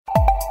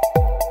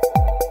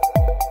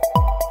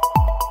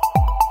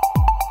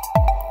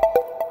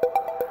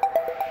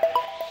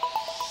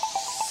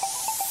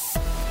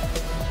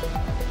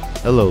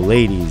Hello,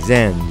 ladies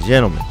and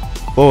gentlemen,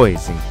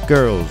 boys and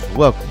girls.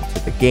 Welcome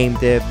to the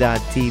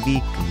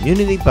GameDev.tv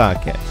Community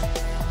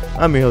Podcast.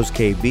 I'm your host,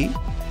 KB,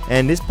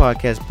 and this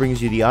podcast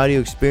brings you the audio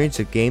experience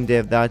of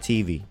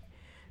GameDev.tv.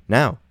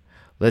 Now,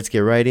 let's get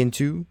right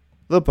into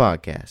the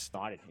podcast.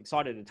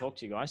 Excited to talk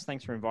to you guys.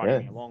 Thanks for inviting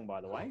me along,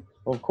 by the way.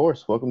 Well, of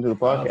course. Welcome to the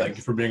podcast. Thank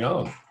you for being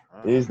on.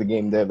 It is the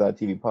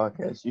GameDev.tv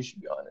podcast. You should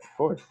be on it, of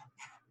course.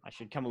 I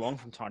should come along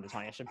from time to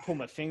time. I should pull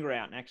my finger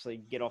out and actually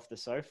get off the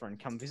sofa and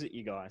come visit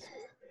you guys.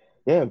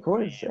 Yeah, of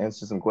course.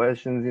 Answer some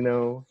questions,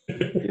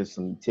 give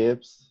some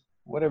tips,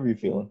 whatever you're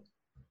feeling.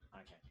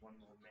 Okay, one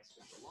more mess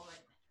with the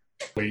light.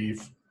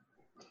 Leave.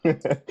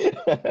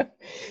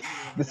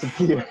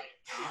 Disappear.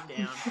 Calm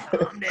down.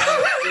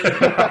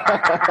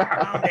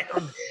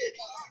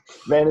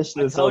 Vanish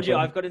I this. told you,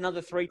 I've got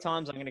another 3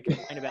 times I'm going to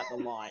complain about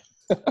the light.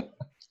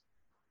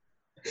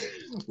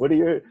 What are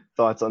your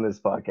thoughts on this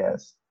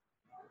podcast?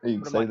 Are you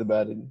excited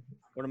about it?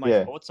 What are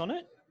my thoughts on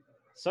it?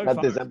 So Not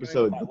far, this it's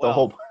episode, going but quite the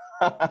whole.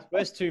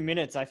 First 2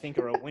 minutes, I think,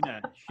 are a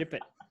winner. Ship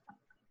it.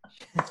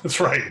 That's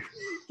right.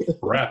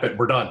 Wrap it.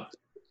 We're done.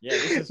 Yeah,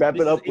 this Wrap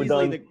it up, we're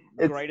easily done.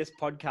 The greatest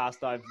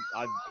podcast I've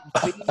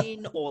been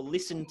in or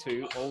listened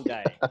to all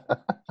day.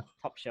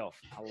 Top shelf.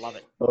 I love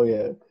it. Oh,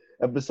 yeah.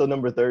 Episode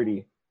number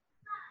 30.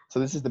 So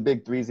this is the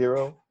big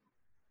 30.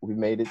 We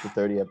made it to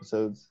 30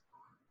 episodes.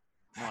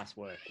 Nice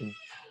work.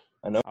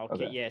 I know.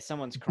 Okay, yeah,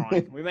 someone's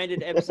crying. We made it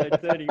to episode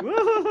 30.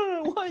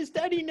 Whoa, why is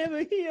Daddy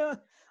never here?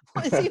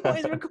 Why is he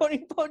always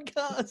recording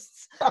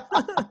podcasts?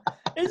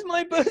 It's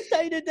my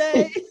birthday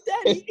today,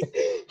 Daddy.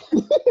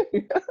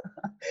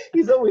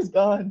 He's always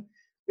gone.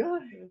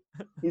 God.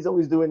 He's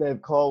always doing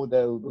that call with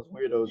those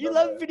weirdos. You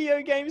love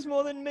video games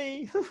more than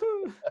me.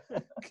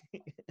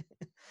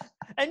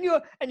 and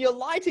your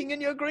lighting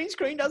and your green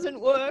screen doesn't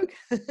work.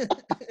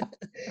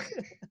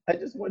 I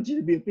just want you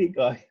to be a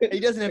peacock. He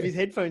doesn't have his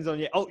headphones on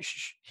yet. Oh,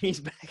 shh,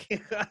 he's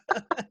back.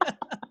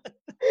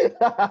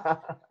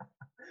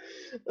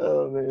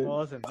 Oh, man.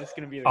 Awesome. This is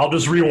going to be I'll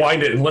just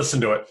rewind it and listen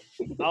to it.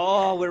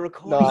 Oh, we're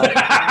recording. No. Oh,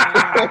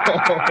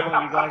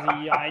 you guys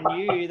I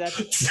knew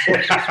that's we're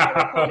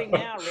recording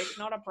now, Rick.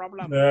 Not a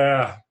problem.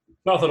 Yeah.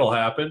 Nothing will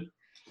happen.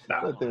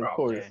 Nah, Nothing, no of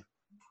problem. course.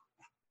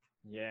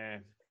 Yeah.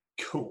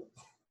 Cool.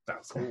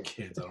 That's cool.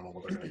 Kids, I don't know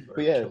what they're going to do.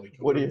 But yeah,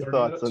 what are your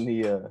thoughts on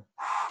the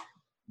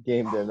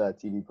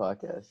GameDev.tv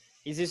podcast?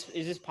 Is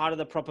this part of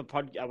the proper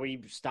pod? Are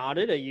we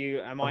started?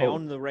 Am I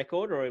on the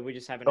record, or are we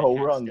just having? Oh,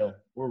 we're on there.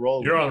 We're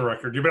rolling. You're on the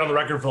record. You've been on the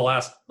record for the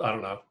last, I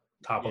don't know,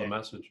 top of the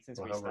message. Since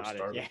we whenever it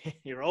started.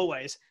 Yeah,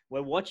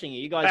 we're watching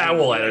you. You guys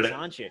we'll are edit US, it.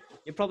 aren't you?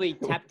 You're probably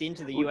tapped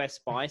into the US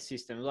spy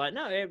system. Like,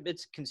 no,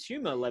 it's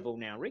consumer level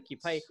now, Rick. You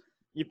pay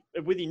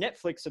with your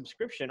Netflix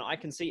subscription. I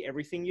can see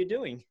everything you're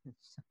doing.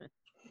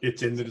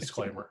 It's in the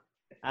disclaimer.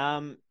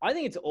 I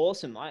think it's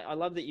awesome. I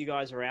love that you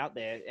guys are out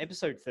there.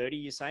 Episode 30,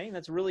 you're saying?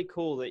 That's really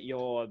cool that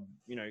you're,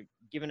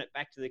 giving it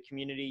back to the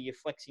community. You're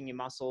flexing your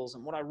muscles.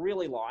 And what I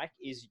really like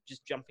is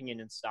just jumping in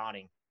and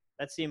starting.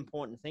 That's the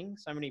important thing.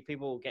 So many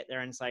people get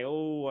there and say,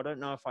 oh, I don't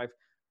know if I've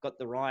got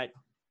the right,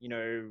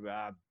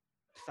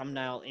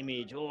 thumbnail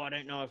image. Oh, I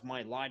don't know if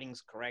my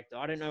lighting's correct.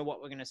 I don't know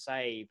what we're going to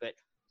say. But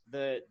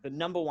the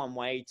number one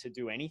way to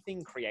do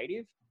anything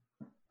creative,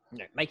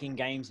 making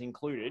games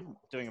included,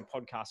 doing a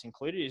podcast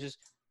included, is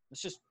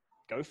let's just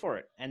go for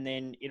it and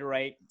then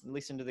iterate,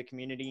 listen to the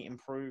community,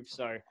 improve.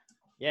 So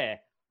yeah,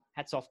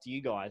 hats off to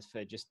you guys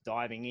for just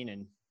diving in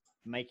and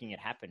making it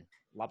happen.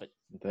 Love it.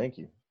 Thank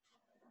you.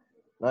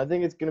 I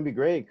think it's going to be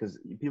great because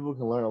people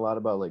can learn a lot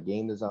about like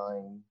game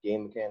design,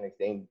 game mechanics,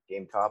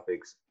 game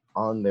topics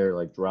on their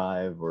like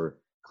drive or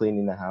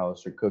cleaning the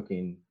house or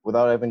cooking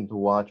without having to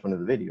watch one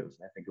of the videos.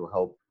 And I think it'll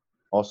help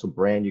also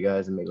brand you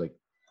guys and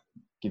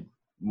give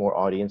more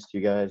audience to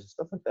you guys and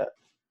stuff like that.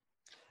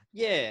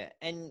 Yeah,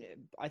 and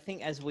I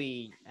think as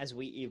we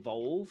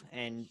evolve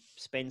and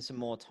spend some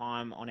more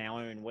time on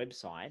our own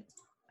website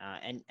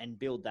and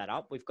build that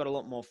up, we've got a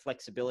lot more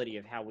flexibility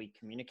of how we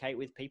communicate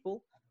with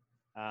people.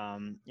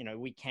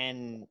 We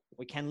can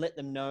let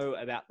them know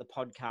about the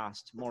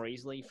podcast more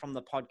easily. From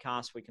the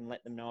podcast, we can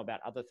let them know about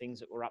other things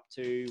that we're up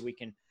to. We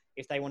can,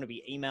 if they want to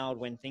be emailed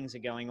when things are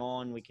going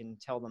on, we can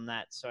tell them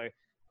that. So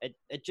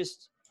it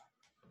just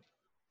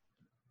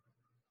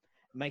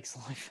makes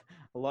life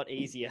a lot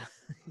easier.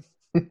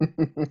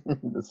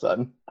 The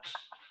sun.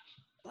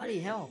 Bloody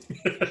hell.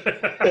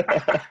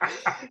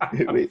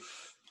 Wait.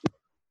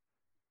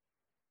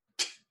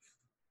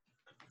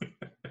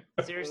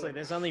 Seriously,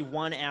 there's only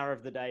 1 hour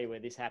of the day where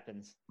this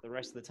happens. The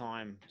rest of the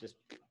time, just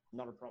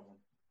not a problem.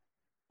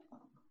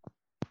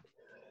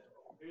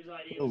 Whose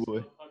idea was to do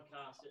a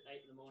podcast at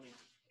 8 in the morning?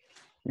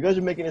 You guys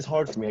are making this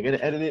hard for me. I got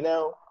to edit it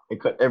now and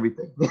cut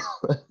everything.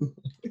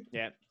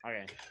 Yeah,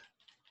 okay.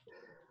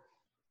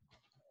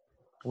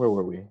 Where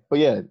were we? But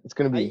yeah, it's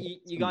going to be...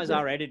 You guys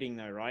are editing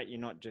though, right? You're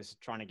not just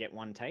trying to get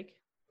one take?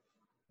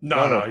 No,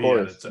 of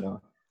course.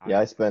 No. Yeah,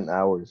 I spent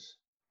hours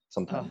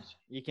sometimes.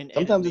 You can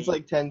Sometimes it's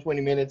like 10,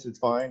 20 minutes. It's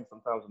fine.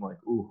 Sometimes I'm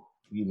like, ooh,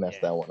 you messed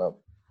that one up.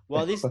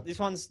 Well,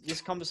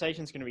 this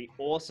conversation's going to be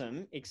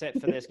awesome,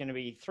 except for there's going to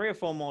be 3 or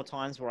 4 more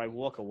times where I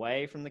walk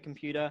away from the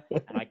computer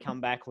and I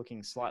come back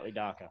looking slightly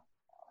darker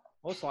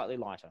or slightly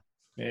lighter.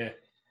 Yeah,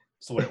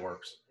 it's the way it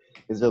works.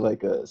 Is there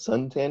like a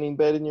sun tanning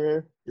bed in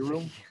your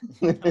room?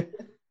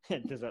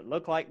 Does it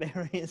look like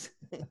there is?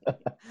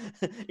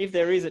 If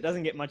there is, it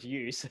doesn't get much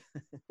use.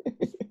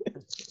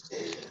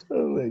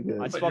 Oh my god! I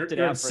But swapped it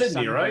you're out in for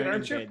Sydney, a right? sunburn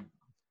Aren't you? bed.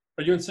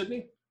 Are you in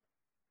Sydney?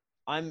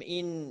 I'm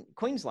in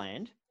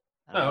Queensland.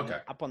 Oh, okay.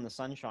 Up on the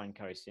Sunshine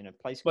Coast in a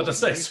place But called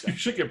to say, Noosa. you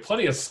should get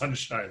plenty of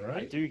sunshine, I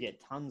right? do get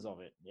tons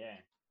of it. Yeah.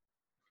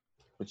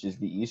 Which is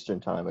the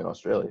Eastern time in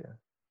Australia,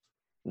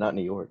 not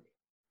New York.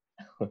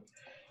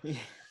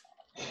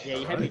 Yeah,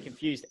 you had me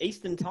confused.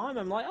 Eastern time?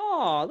 I'm like,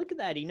 oh, look at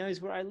that. He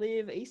knows where I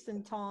live.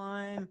 Eastern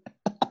time.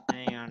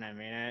 Hang on a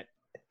minute.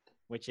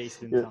 Which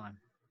Eastern Yeah. time?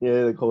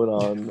 Yeah, like, hold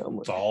on.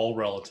 It's all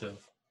relative.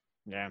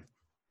 Yeah.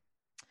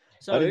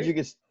 So How did you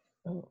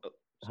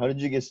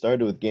get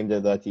started with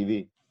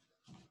GameDev.tv?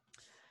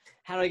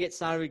 how did I get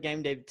started with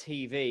Game Dev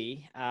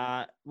TV?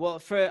 Well,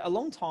 for a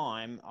long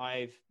time,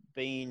 I've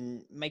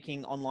been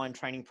making online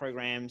training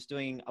programs,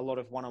 doing a lot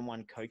of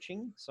one-on-one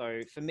coaching.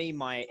 So for me,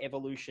 my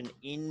evolution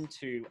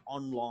into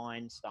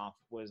online stuff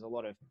was a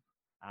lot of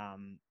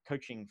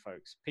coaching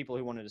folks, people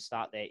who wanted to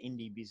start their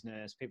indie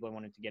business, people who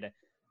wanted to get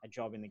a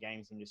job in the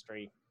games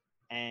industry,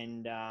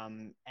 and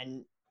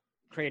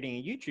creating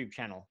a YouTube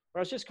channel where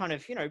I was just kind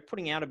of,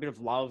 putting out a bit of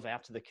love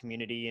out to the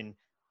community and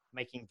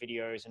making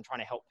videos and trying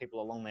to help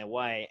people along their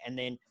way. And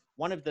then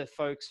one of the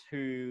folks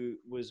who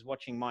was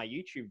watching my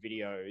YouTube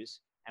videos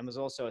and was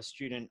also a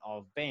student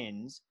of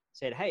Ben's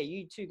said, hey,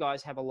 you two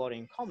guys have a lot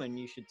in common.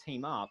 You should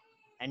team up.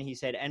 And he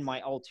said, and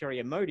my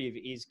ulterior motive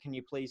is, can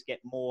you please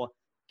get more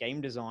game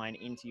design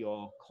into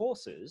your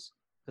courses?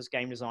 Because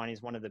game design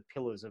is one of the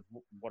pillars of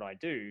what I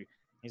do.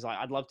 He's like,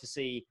 I'd love to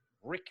see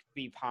Rick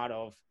be part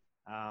of,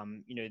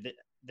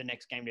 the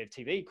next Game Dev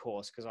TV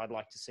course, because I'd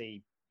like to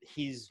see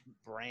his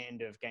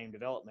brand of game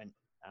development,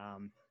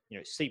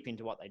 seep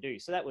into what they do.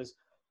 So that was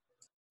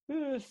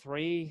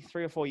 3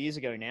 or 4 years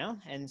ago now.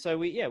 And so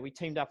we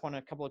teamed up on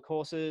a couple of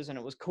courses and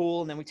it was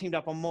cool. And then we teamed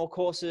up on more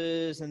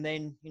courses and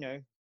then,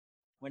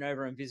 went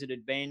over and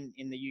visited Ben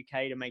in the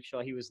UK to make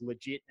sure he was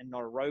legit and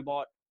not a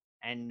robot.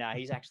 And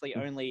he's actually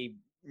only,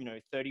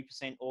 30%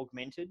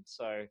 augmented.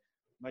 So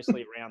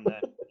mostly around the,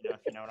 if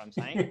you know what I'm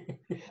saying.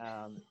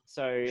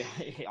 So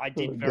I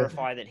did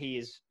verify that he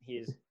is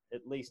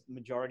at least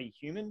majority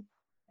human.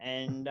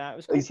 And it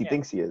was cool. At least he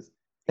thinks he is.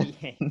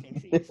 Yeah, he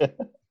thinks he is.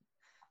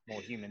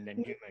 More human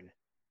than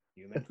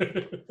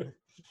human.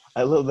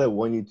 I love that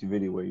one YouTube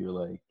video where you're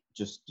like,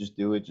 just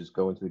do it, just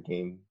go into the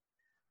game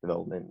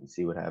development and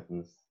see what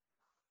happens.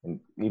 And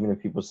even if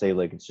people say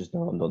like it's just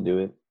dumb, don't do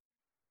it.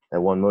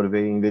 That one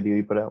motivating video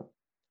you put out.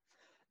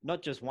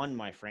 Not just one,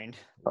 my friend.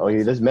 Oh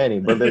yeah, there's many,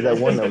 but there's that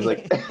one that was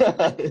like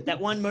that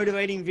one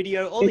motivating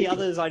video. All the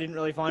others I didn't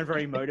really find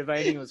very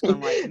motivating. It was kind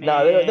of like,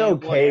 no, they're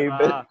okay,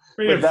 whatever.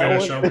 But that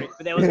finish one- them.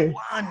 But there was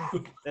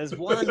one. There's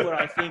one where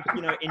I think,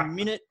 in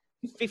minute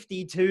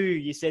 52,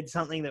 you said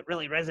something that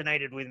really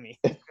resonated with me.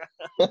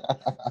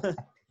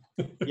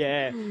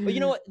 Yeah. But you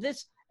know what?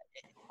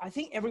 I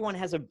think everyone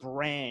has a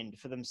brand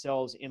for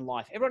themselves in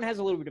life. Everyone has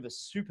a little bit of a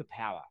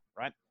superpower,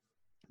 right?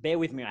 Bear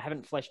with me. I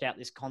haven't fleshed out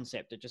this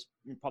concept. It just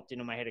popped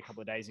into my head a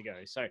couple of days ago.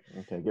 So,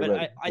 Okay, get but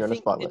ready. I You're on the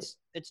think spotlight.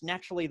 it's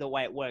naturally the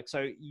way it works.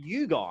 So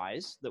you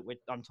guys that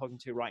I'm talking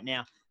to right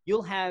now,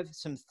 you'll have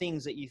some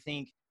things that you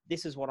think,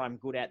 this is what I'm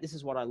good at. This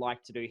is what I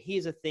like to do.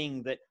 Here's a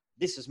thing that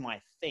this is my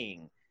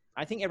thing.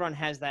 I think everyone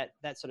has that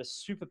sort of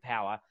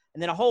superpower,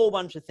 and then a whole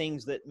bunch of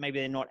things that maybe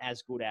they're not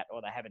as good at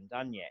or they haven't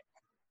done yet.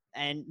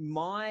 And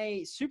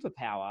my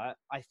superpower,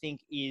 I think,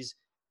 is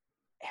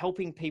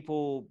helping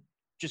people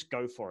just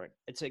go for it.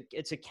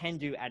 It's a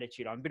can-do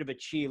attitude. I'm a bit of a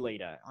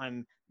cheerleader.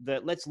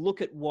 Let's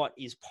look at what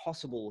is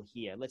possible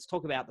here. Let's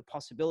talk about the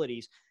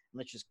possibilities and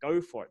let's just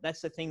go for it. That's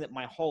the thing that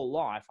my whole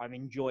life I've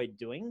enjoyed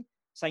doing,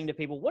 saying to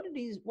people, what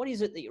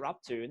is it that you're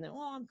up to? And then,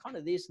 I'm kind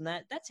of this and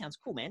that. That sounds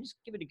cool, man. Just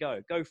give it a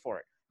go. Go for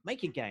it.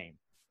 Make a game.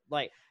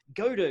 Like,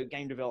 go to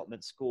game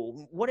development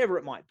school, whatever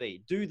it might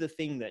be. Do the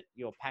thing that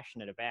you're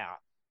passionate about.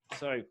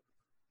 So,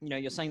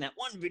 you're saying that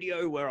one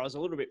video where I was a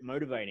little bit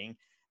motivating.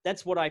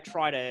 That's what I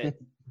try to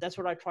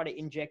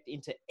inject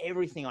into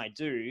everything I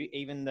do,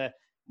 even the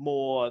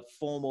more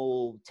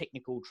formal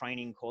technical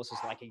training courses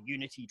like a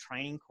Unity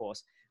training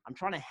course. I'm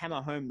trying to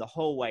hammer home the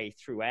whole way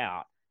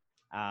throughout.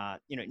 Now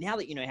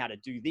that you know how to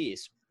do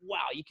this,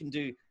 wow, you can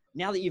do.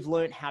 Now that you've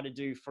learned how to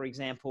do, for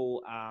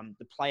example,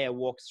 the player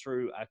walks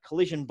through a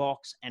collision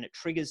box and it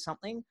triggers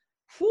something.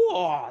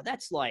 Whew,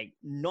 that's like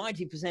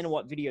 90% of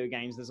what video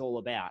games is all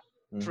about.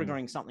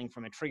 Triggering something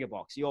from a trigger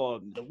box. The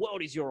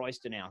world is your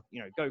oyster now.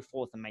 Go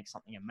forth and make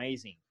something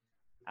amazing.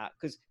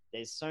 Because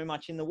there's so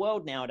much in the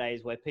world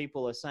nowadays where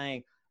people are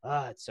saying,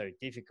 it's so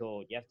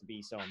difficult. You have to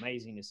be so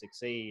amazing to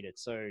succeed.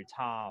 It's so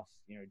tough,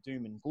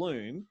 doom and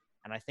gloom.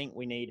 And I think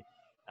we need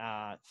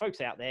folks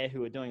out there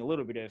who are doing a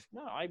little bit of,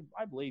 no, I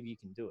believe you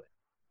can do it.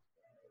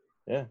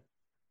 Yeah.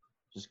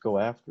 Just go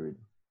after it.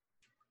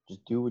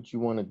 just do what you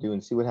want to do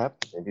and see what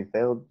happens. If you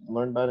failed,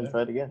 learn about it and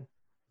try it again.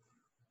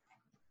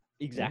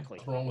 Exactly.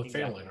 What's wrong with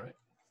Exactly. failing, right?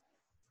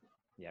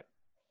 Yep.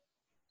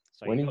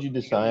 So When did you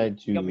decide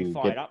you got me to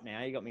fired get? up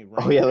now. You got me.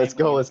 Oh yeah, let's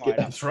go. rambling Let's and get. fired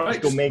up. That's right. Let's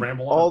go Just make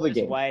ramble all on. the Just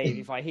games.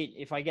 wave.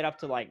 If I get up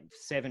to like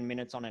 7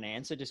 minutes on an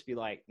answer, just be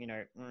like,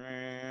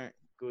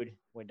 good.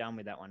 We're done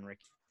with that one, Rick.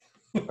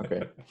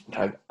 Okay.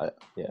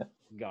 Yeah.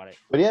 Got it.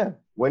 But yeah,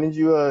 when did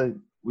you?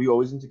 Were you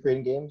always into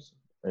creating games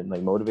and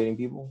like motivating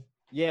people?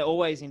 Yeah,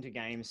 always into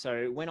games.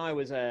 So when I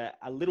was a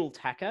little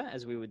tacker,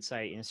 as we would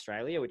say in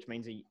Australia, which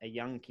means a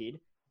young kid,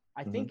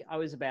 I think I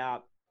was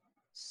about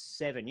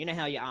 7. You know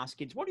how you ask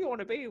kids, what do you want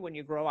to be when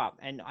you grow up?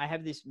 And I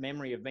have this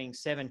memory of being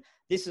 7.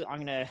 I'm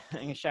gonna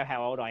show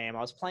how old I am.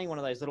 I was playing one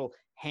of those little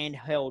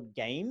handheld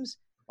games.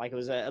 Like it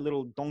was a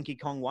little Donkey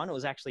Kong one. It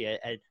was actually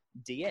a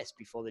DS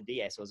before the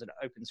DS. It was an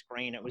open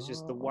screen. It was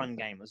just the one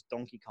game. It was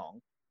Donkey Kong.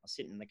 I was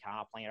sitting in the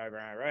car playing it over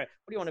and over. What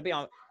do you want to be?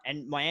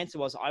 And my answer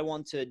was, I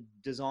want to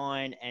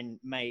design and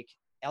make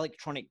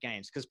electronic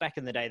games. Because back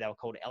in the day, they were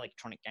called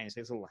electronic games.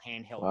 These little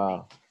handheld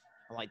things.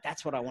 I'm like,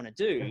 that's what I want to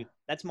do.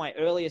 That's my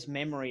earliest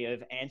memory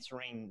of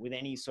answering with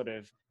any sort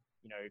of,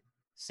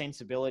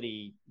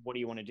 sensibility. What do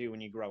you want to do when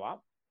you grow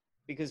up?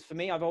 Because for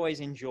me, I've always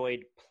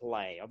enjoyed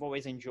play. I've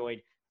always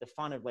enjoyed the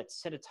fun of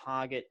let's set a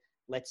target.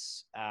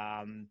 Let's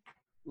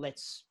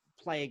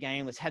play a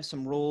game. Let's have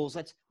some rules.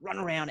 Let's run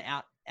around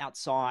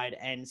outside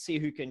and see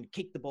who can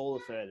kick the ball the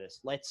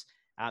furthest. Let's,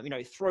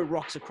 throw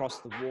rocks across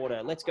the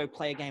water. Let's go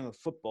play a game of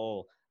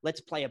football.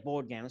 Let's play a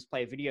board game. Let's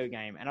play a video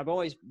game. And I've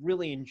always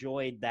really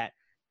enjoyed that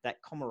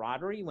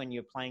camaraderie when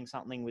you're playing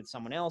something with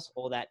someone else,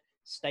 or that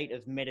state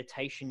of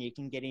meditation you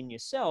can get in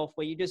yourself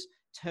where you just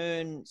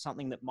turn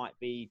something that might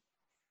be,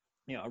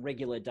 a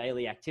regular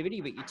daily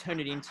activity, but you turn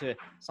it into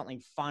something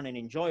fun and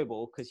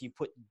enjoyable because you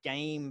put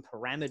game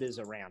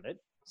parameters around it,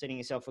 setting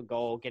yourself a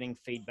goal, getting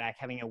feedback,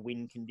 having a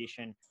win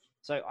condition.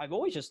 So I've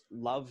always just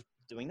loved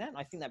doing that. And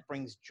I think that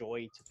brings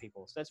joy to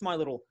people. So that's my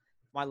little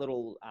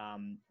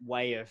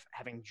way of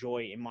having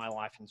joy in my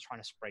life and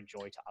trying to spread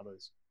joy to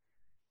others.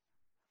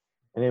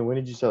 And then when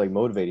did you start like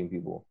motivating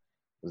people?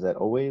 Was that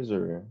always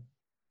or?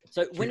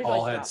 So when We did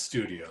all I had start?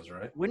 studios,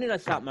 right? When did I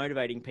start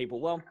motivating people?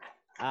 Well,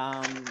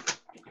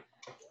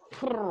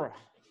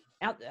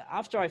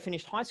 after I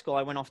finished high school,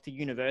 I went off to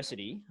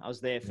university. I was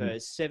there for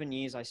 7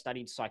 years. I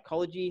studied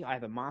psychology. I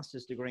have a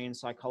master's degree in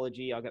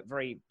psychology. I got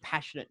very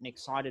passionate and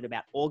excited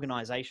about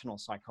organizational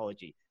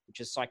psychology, which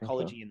is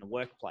psychology in the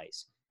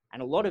workplace.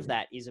 And a lot of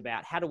that is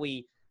about how do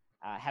we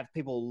have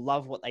people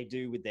love what they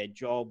do with their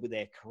job, with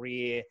their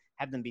career,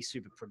 have them be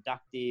super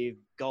productive,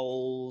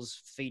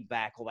 goals,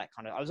 feedback, all that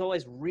kind of. I was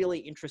always really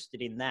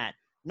interested in that,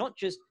 not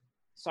just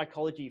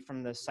psychology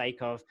from the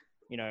sake of,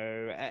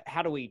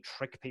 how do we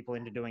trick people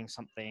into doing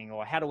something,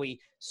 or how do we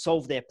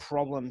solve their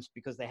problems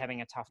because they're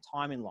having a tough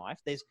time in life?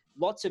 There's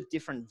lots of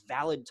different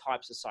valid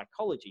types of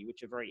psychology,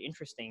 which are very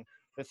interesting.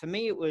 But for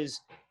me, it was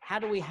how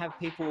do we have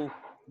people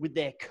with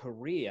their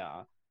career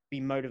be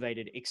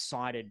motivated,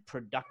 excited,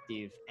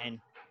 productive, and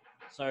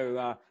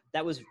so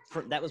that was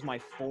my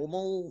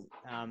formal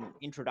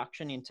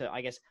introduction into,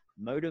 I guess,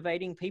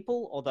 motivating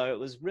people. Although it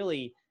was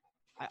really,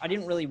 I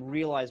didn't really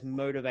realize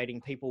motivating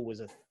people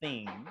was a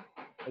thing.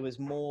 It was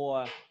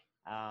more,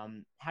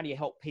 how do you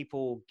help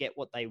people get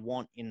what they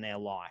want in their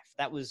life?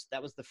 That was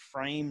the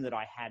frame that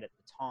I had at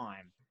the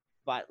time.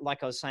 But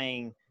like I was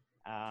saying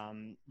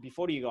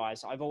before to you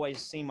guys, I've always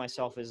seen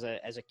myself as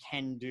a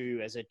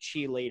can-do, as a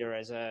cheerleader,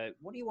 as a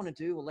what do you want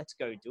to do? Well, let's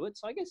go do it.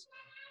 So I guess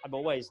I've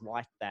always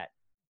liked that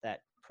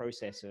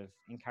process of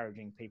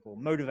encouraging people,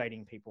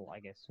 motivating people, I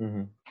guess.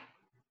 Mm-hmm.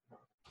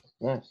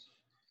 Nice.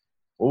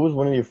 What was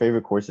one of your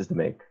favorite courses to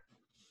make?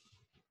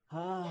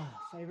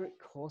 Favorite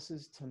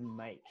courses to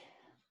make.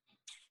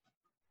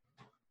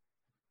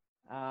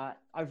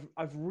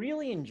 I've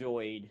really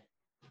enjoyed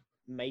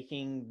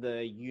making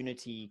the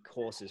Unity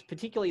courses,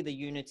 particularly the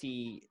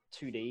Unity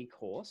 2D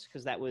course,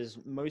 because that was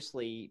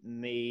mostly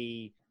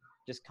me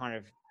just kind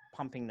of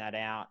pumping that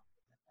out,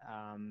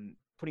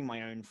 putting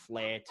my own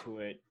flair to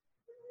it,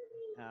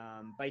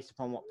 based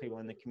upon what people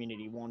in the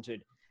community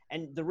wanted.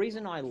 And the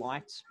reason I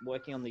liked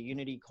working on the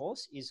Unity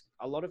course is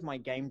a lot of my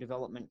game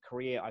development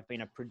career, I've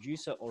been a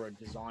producer or a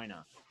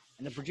designer.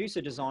 And the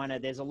producer designer,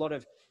 there's a lot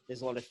of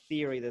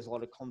theory, there's a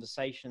lot of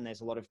conversation,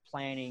 there's a lot of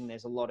planning,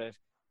 there's a lot of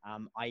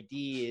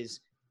ideas,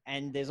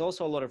 and there's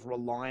also a lot of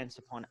reliance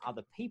upon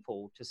other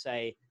people to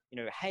say,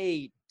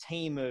 hey,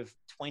 team of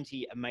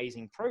 20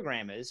 amazing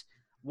programmers,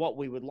 what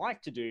we would like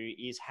to do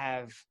is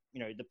have,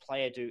 the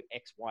player do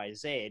X, Y,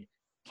 Z.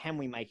 Can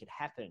we make it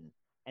happen?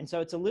 And so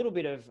it's a little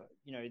bit of,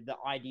 the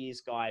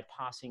ideas guy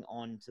passing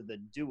on to the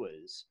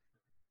doers.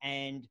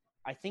 And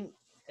I think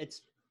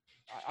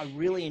I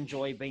really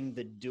enjoy being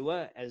the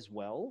doer as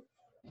well.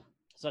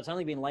 So it's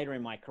only been later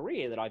in my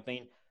career that I've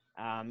been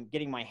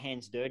getting my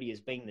hands dirty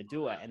as being the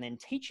doer, and then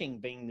teaching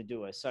being the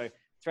doer. So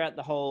throughout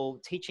the whole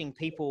teaching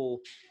people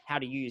how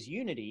to use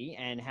Unity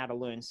and how to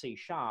learn C#,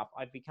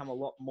 I've become a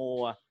lot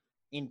more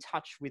in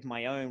touch with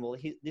my own,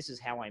 this is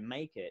how I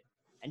make it.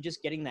 And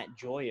just getting that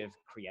joy of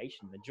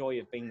creation, the joy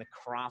of being the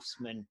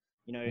craftsman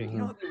You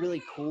know what'd be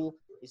really cool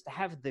is to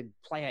have the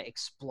player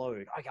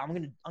explode. Okay,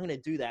 I'm gonna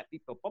do that.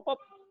 Beep, pop, pop, pop.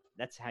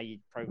 That's how you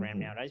program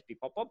nowadays. Beep,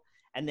 pop, pop.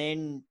 And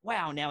then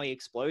wow, now he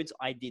explodes.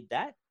 I did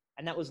that,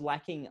 and that was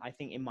lacking, I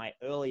think, in my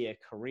earlier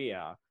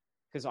career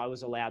because I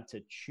was allowed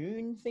to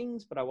tune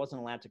things, but I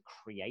wasn't allowed to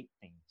create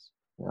things.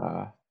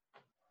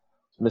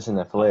 Missing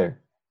that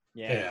flair.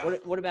 Yeah.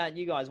 What about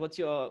you guys? What's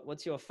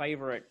your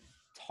favorite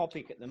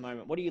topic at the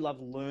moment? What do you love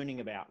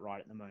learning about right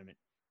at the moment?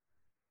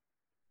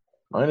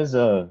 Mine is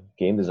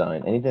game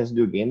design. Anything has to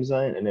do with game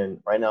design, and then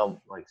right now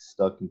I'm like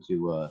stuck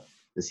into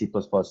the C++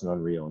 and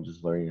Unreal, and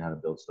just learning how to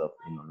build stuff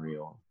in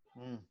Unreal.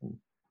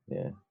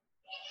 Yeah.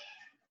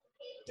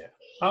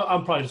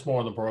 I'm probably just more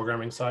on the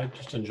programming side,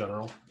 just in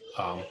general.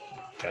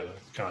 Kind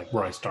of like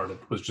where I started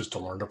was just to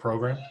learn to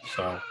program.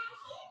 So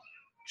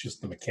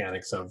just the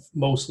mechanics of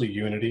mostly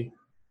Unity,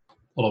 a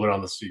little bit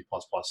on the C++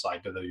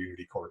 side to the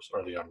Unity course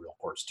or the Unreal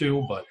course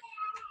too, but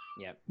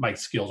my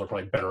skills are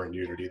probably better in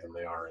Unity than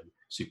they are in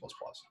C++.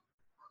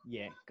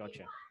 Yeah,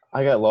 gotcha.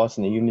 I got lost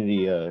in the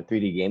Unity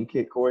 3D Game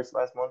Kit course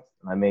last month,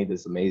 and I made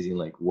this amazing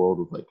like world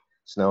with like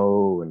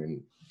snow and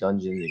then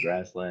dungeons and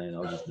grassland. I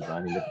was just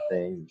designing different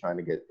things and trying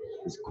to get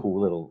this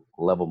cool little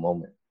level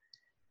moment.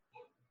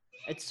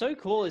 It's so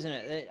cool, isn't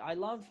it? I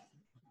love,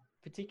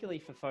 particularly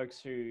for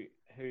folks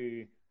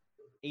who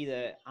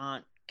either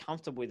aren't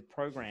comfortable with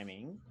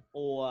programming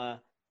or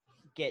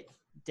get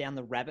down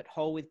the rabbit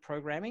hole with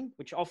programming,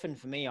 which often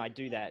for me, I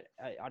do that.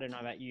 I don't know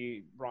about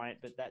you, Bryant,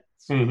 but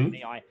that's for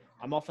me.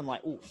 I'm often like,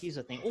 oh, here's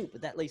the thing. Oh,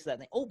 but that leads to that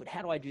thing. Oh, but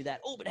how do I do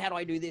that? Oh, but how do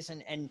I do this?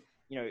 And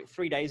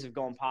 3 days have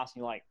gone past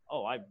and you're like,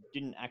 oh, I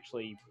didn't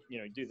actually,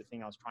 do the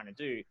thing I was trying to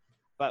do.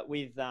 But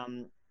with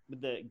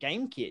the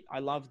game kit, I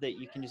love that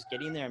you can just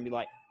get in there and be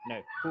like,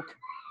 hook,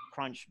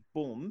 crunch,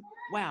 boom.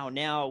 Wow.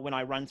 Now when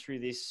I run through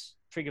this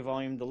trigger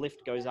volume, the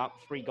lift goes up,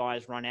 3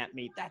 guys run at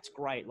me. That's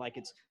great. Like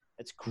it's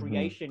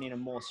creation in a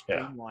more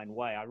streamlined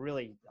way. I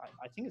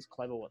think it's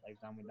clever what they've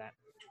done with that.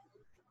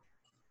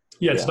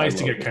 Yeah, it's nice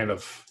to get kind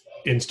of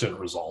instant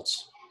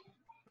results.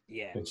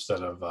 Yeah.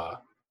 Instead of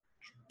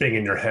being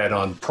in your head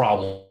on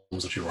problems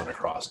that you run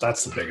across.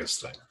 That's the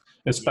biggest thing.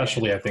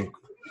 Especially, I think,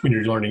 when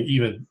you're learning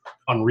even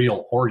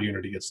Unreal or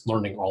Unity, it's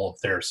learning all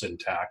of their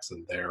syntax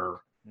and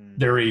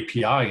their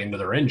API into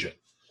their engine.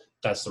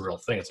 That's the real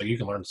thing. It's like you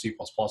can learn C++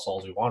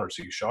 all you want or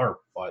C#,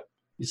 but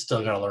you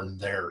still got to learn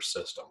their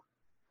system.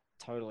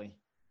 Totally.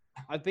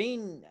 I've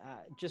been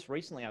just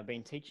recently. I've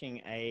been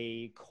teaching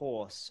a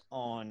course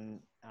on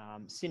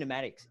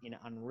cinematics in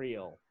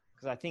Unreal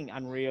because I think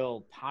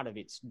Unreal, part of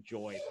its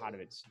joy, part of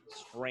its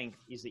strength,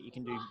 is that you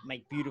can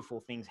make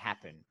beautiful things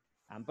happen.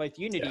 Both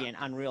Unity and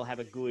Unreal have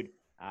a good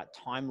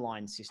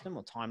timeline system,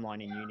 or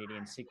timeline in Unity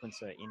and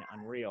sequencer in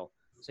Unreal.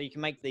 So you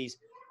can make these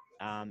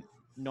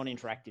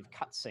non-interactive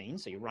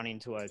cutscenes. So you run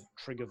into a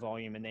trigger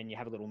volume and then you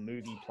have a little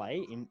movie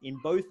play in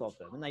both of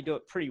them, and they do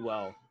it pretty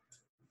well.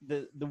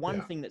 The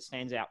one thing that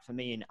stands out for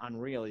me in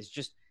Unreal is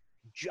just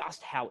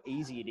how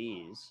easy it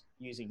is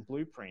using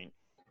Blueprint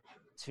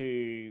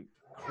to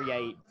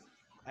create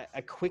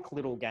a quick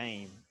little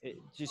game.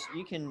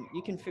 You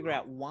can figure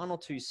out 1 or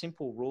 2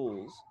 simple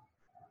rules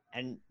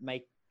and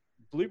make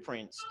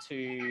blueprints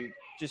you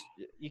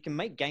can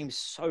make games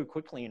so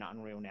quickly in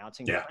Unreal now. It's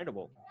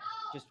incredible.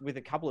 Just with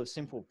a couple of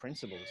simple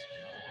principles.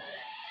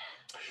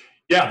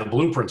 Yeah, the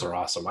blueprints are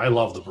awesome. I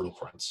love the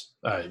blueprints.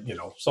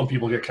 Some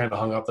people get kind of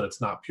hung up that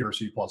it's not pure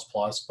C++,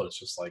 but it's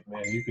just like,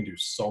 man, you can do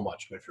so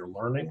much. And if you're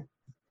learning,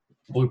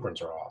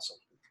 blueprints are awesome.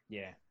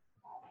 Yeah.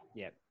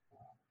 Yep.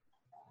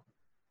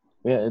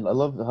 Yeah, I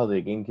love how the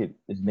game kit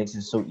makes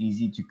it so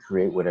easy to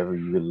create whatever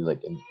you really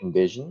like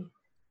envision.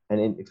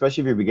 And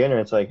especially if you're a beginner,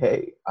 it's like,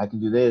 hey, I can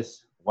do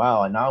this.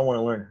 Wow, and now I want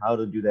to learn how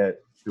to do that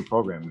through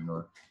programming,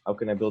 or how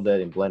can I build that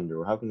in Blender,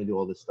 or how can I do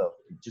all this stuff?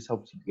 It just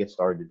helps you get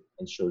started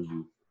and shows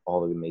you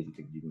all the amazing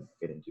things you can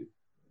get into.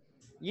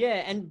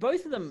 Yeah, and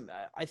both of them,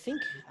 I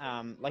think,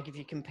 like if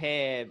you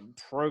compare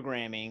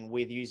programming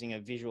with using a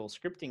visual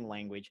scripting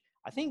language,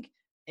 I think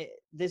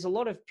there's a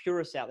lot of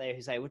purists out there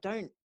who say, well,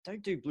 don't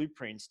do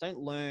blueprints,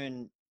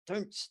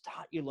 don't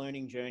start your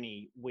learning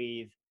journey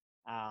with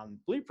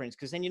blueprints,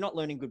 because then you're not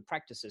learning good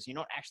practices. You're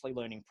not actually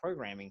learning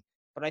programming.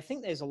 But I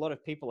think there's a lot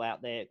of people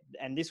out there,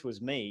 and this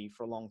was me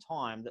for a long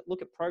time, that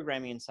look at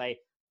programming and say,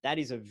 that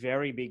is a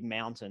very big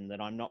mountain that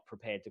I'm not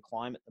prepared to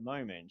climb at the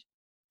moment.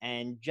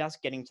 And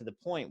just getting to the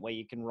point where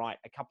you can write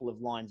a couple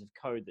of lines of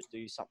code that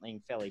do something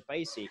fairly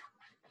basic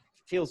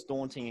feels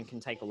daunting and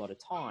can take a lot of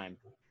time.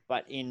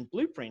 But in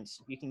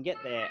blueprints, you can get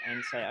there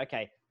and say,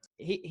 okay,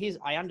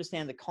 I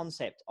understand the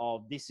concept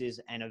of this is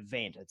an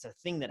event. It's a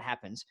thing that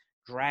happens,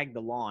 drag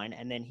the line,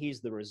 and then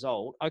here's the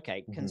result.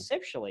 Okay,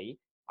 conceptually,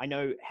 I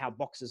know how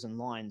boxes and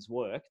lines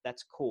work.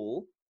 That's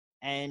cool.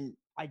 And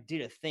I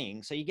did a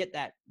thing. So you get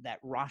that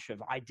rush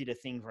of I did a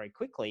thing very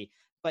quickly.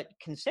 But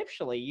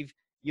conceptually,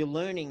 you're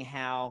learning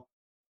how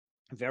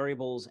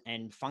variables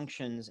and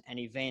functions and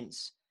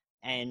events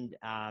and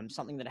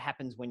something that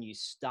happens when you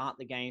start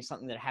the game,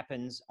 something that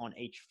happens on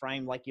each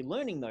frame, like you're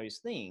learning those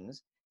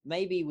things,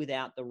 maybe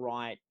without the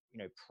right,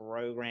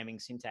 programming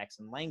syntax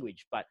and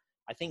language. But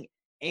I think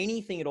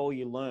anything at all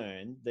you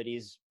learn that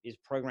is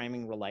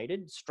programming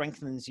related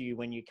strengthens you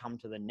when you come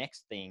to the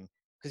next thing,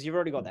 because you've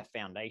already got that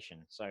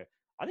foundation. So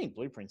I think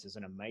Blueprints is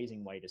an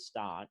amazing way to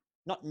start.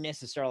 Not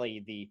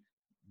necessarily the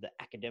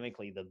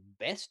academically the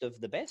best of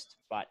the best,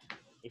 but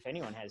if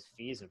anyone has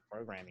fears of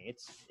programming,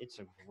 it's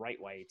a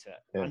great way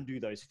to undo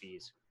those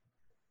fears.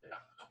 Yeah.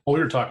 Well,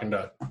 we were talking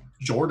to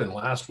Jordan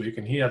last week,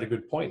 and he had a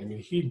good point. I mean,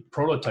 he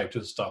prototyped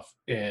his stuff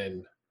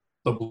in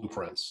the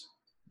Blueprints,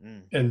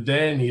 and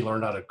then he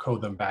learned how to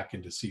code them back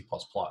into C++.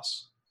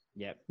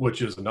 Yep.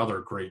 Which is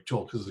another great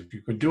tool, because if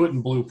you can do it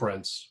in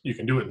Blueprints, you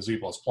can do it in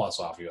C++,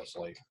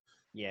 obviously.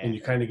 Yeah. And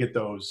you kind of get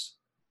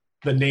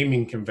the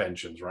naming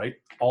conventions, right?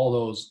 All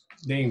those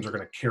names are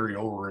going to carry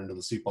over into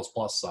the C++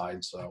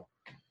 side, so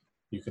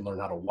you can learn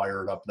how to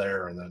wire it up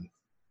there and then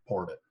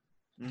port it.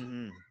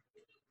 Mm-hmm.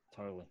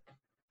 Totally.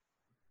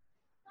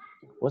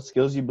 What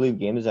skills do you believe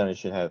game designers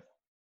should have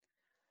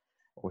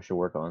or should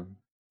work on?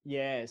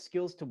 Yeah,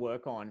 skills to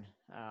work on.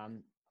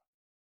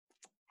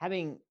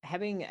 Having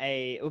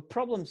a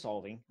problem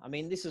solving. I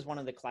mean, this is one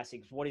of the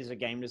classics. What is a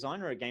game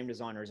designer? A game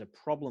designer is a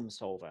problem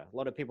solver. A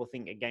lot of people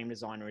think a game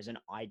designer is an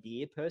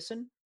idea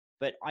person,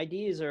 but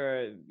ideas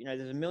are,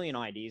 there's a million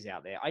ideas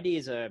out there.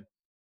 Ideas are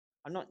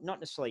not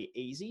necessarily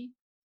easy,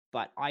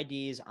 but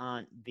ideas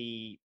aren't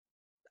the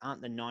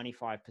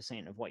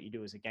 95% of what you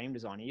do as a game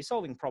designer. You're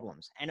solving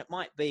problems, and it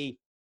might be,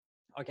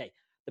 okay,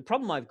 the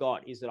problem I've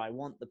got is that I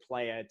want the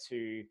player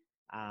to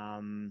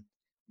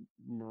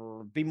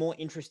be more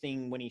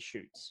interesting when he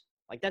shoots.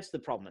 Like, that's the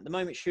problem. At the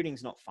moment,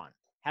 shooting's not fun.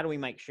 How do we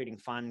make shooting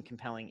fun,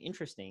 compelling,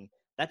 interesting?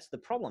 That's the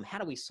problem. How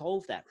do we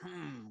solve that?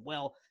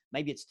 Well,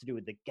 maybe it's to do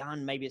with the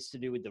gun. Maybe it's to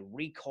do with the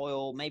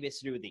recoil. Maybe it's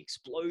to do with the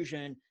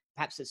explosion.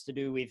 Perhaps it's to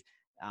do with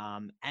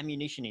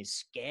ammunition is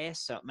scarce,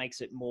 so it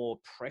makes it more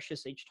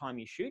precious each time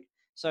you shoot.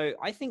 So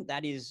I think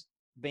that is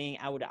being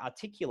able to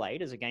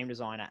articulate, as a game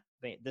designer,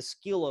 the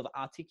skill of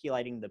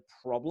articulating the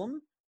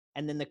problem,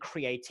 and then the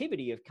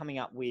creativity of coming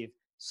up with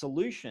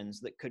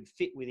solutions that could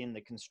fit within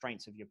the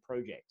constraints of your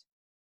project.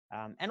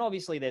 And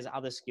obviously there's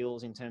other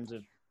skills in terms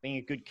of being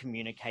a good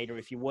communicator.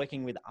 If you're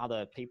working with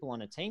other people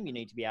on a team, you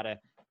need to be able to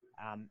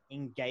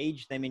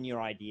engage them in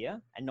your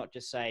idea and not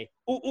just say,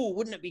 oh,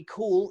 wouldn't it be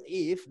cool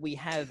if we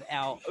have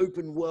our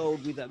open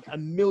world with a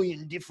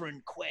million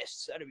different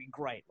quests? That'd be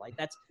great. Like,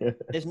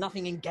 there's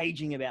nothing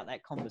engaging about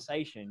that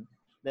conversation.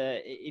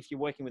 If you're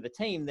working with a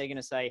team, they're going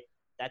to say,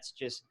 that's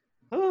just,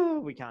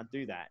 we can't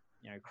do that.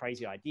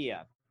 Crazy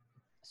idea.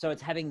 So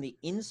it's having the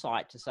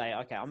insight to say,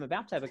 okay, I'm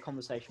about to have a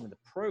conversation with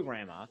a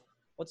programmer.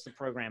 What's the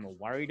programmer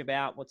worried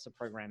about? What's the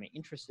programmer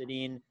interested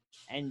in?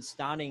 And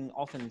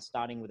often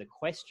starting with a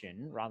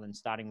question rather than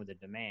starting with a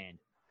demand.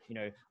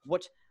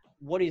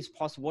 What is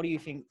possible? What do you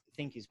think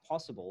is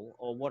possible?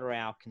 Or what are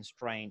our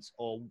constraints?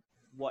 Or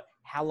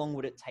how long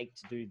would it take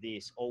to do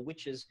this? Or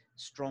which is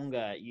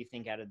stronger, you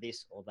think, out of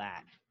this or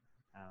that?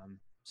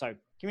 So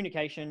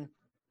communication,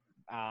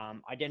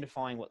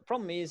 identifying what the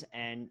problem is,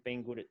 and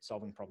being good at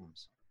solving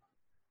problems.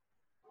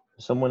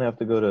 Does someone have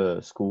to go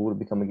to school to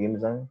become a game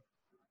designer?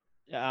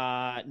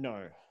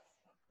 No,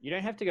 you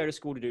don't have to go to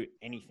school to do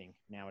anything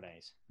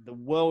nowadays. The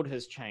world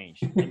has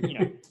changed.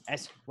 And,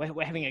 as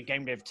we're having a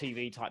Game Dev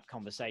TV type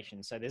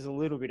conversation, so there's a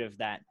little bit of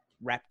that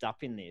wrapped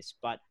up in this.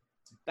 But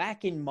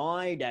back in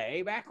my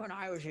day, back when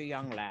I was a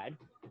young lad,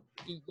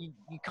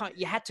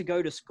 you had to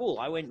go to school.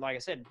 I went, like I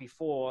said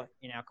before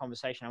in our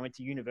conversation, I went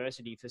to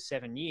university for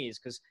 7 years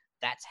because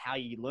that's how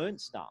you learn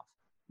stuff.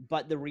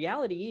 But the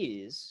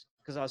reality is,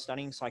 because I was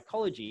studying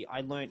psychology,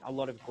 I learned a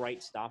lot of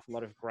great stuff, a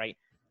lot of great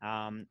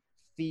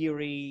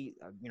theory.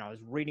 I was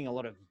reading a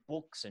lot of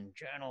books and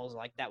journals.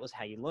 Like, that was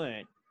how you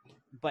learn.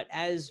 But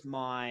as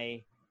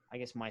my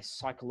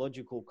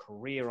psychological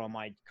career, or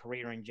my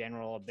career in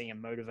general, of being a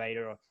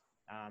motivator, or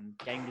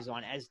game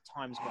design, as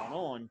time's gone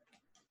on,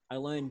 I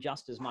learned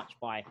just as much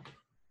by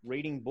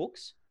reading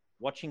books,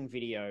 watching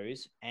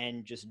videos,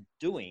 and just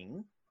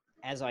doing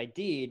as I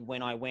did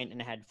when I went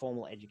and had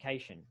formal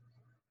education.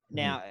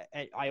 Now,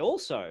 I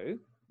also,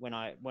 when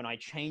I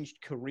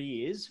changed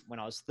careers when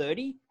I was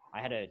 30,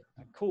 I had a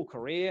cool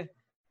career,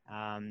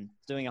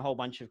 doing a whole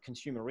bunch of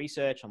consumer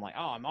research. I'm like,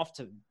 I'm off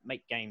to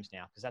make games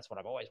now, because that's what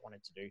I've always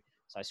wanted to do.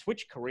 So I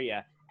switched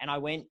career, and I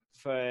went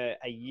for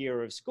a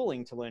year of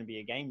schooling to learn to be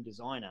a game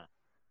designer.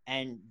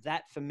 And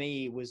that, for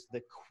me, was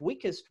the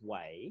quickest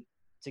way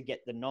to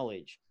get the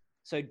knowledge.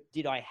 So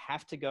did I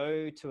have to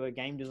go to a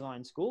game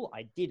design school?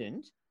 I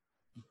didn't.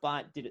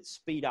 But did it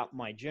speed up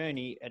my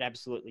journey? It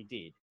absolutely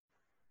did.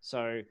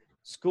 So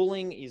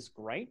schooling is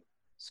great.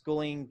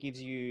 Schooling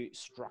gives you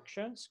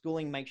structure.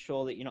 Schooling makes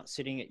sure that you're not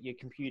sitting at your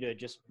computer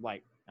just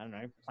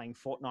playing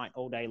Fortnite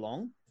all day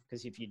long,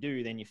 because if you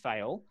do, then you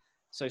fail.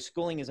 So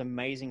schooling is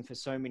amazing for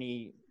so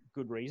many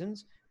good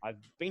reasons.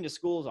 I've been to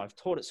schools, I've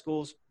taught at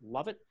schools,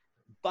 love it,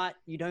 but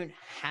you don't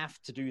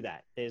have to do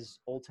that. There's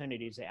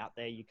alternatives out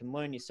there. You can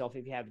learn yourself.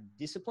 If you have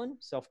discipline,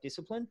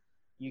 self-discipline,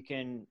 you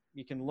can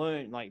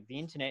learn. Like, the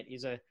internet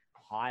is a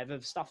hive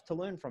of stuff to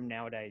learn from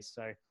nowadays.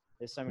 So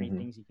there's so many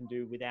things you can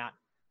do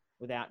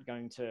without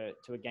going to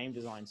a game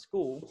design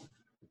school.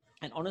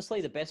 And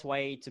honestly, the best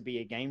way to be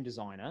a game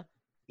designer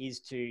is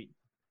to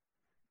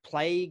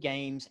play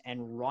games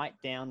and write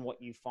down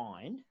what you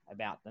find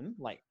about them.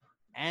 Like,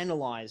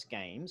 analyze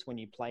games when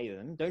you play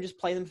them. Don't just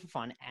play them for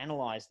fun,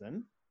 analyze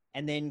them,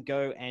 and then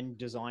go and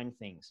design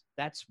things.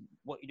 That's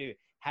what you do.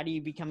 How do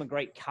you become a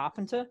great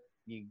carpenter?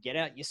 You get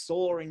out your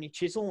saw and your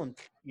chisel and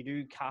you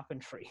do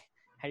carpentry.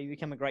 How do you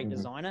become a great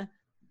designer?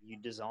 You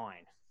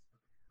design.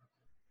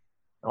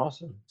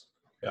 Awesome.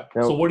 Yeah.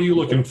 Now, So what are you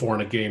looking for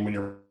in a game when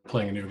you're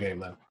playing a new game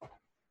then?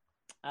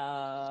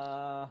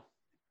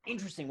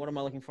 Interesting. What am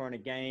I looking for in a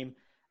game?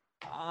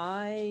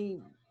 I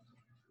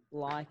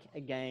like a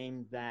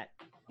game that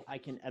I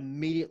can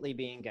immediately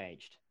be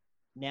engaged.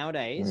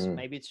 Nowadays,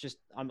 maybe it's just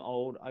I'm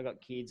old, I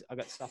got kids, I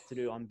got stuff to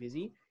do, I'm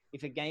busy.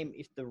 If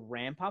the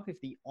ramp up,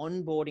 if the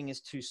onboarding is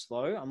too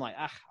slow, I'm like,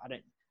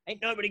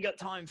 ain't nobody got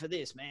time for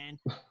this, man.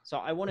 So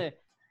I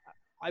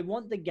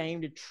want the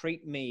game to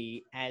treat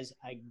me as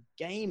a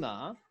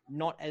gamer,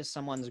 not as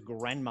someone's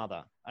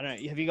grandmother. I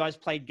don't know. Have you guys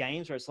played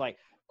games where it's like,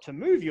 to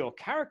move your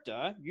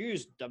character,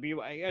 use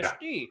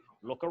WASD,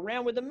 look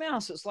around with the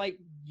mouse? It's like,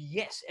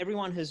 yes,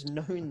 everyone has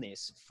known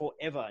this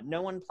forever.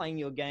 No one playing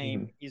your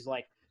game is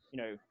like,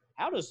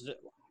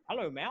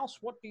 hello mouse,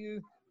 what do you,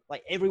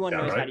 like, everyone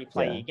knows how to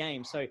play your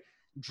game. So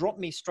drop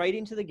me straight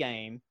into the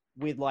game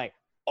with like,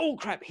 oh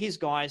crap, here's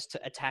guys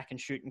to attack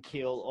and shoot and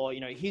kill, or,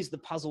 here's the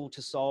puzzle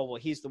to solve, or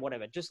here's the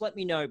whatever. Just let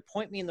me know,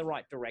 point me in the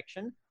right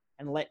direction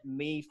and let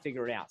me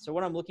figure it out. So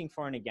what I'm looking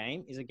for in a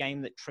game is a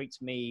game that treats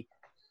me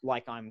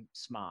like I'm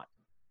smart.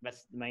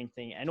 That's the main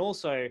thing. And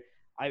also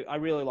I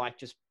really like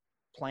just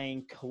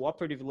playing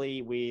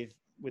cooperatively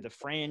with a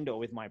friend or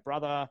with my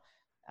brother.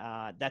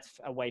 That's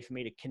a way for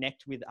me to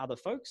connect with other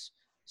folks.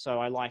 So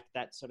I like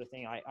that sort of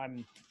thing.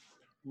 I'm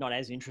not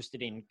as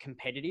interested in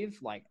competitive,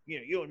 like,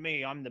 you and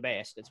me, I'm the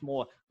best. It's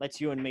more,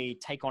 let's you and me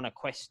take on a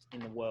quest in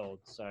the world.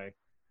 So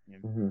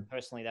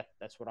personally,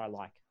 that's what I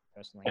like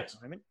personally at the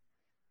moment.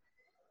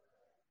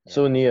 Yeah.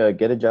 So in the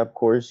Get a Job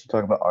course, you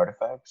talk about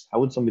artifacts. How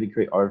would somebody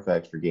create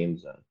artifacts for game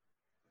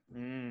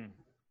design?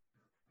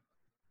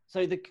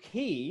 So the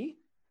key,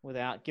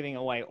 without giving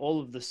away all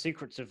of the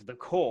secrets of the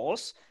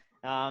course,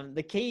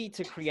 the key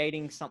to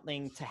creating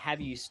something to have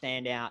you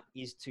stand out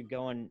is to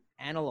go and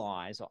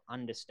analyze or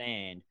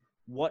understand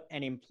what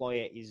an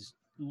employer is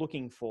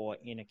looking for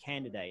in a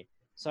candidate.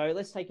 So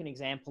let's take an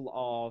example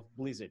of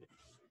Blizzard.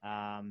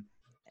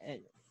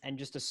 And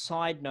just a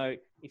side note,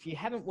 if you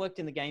haven't worked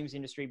in the games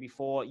industry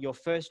before, your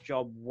first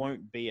job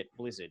won't be at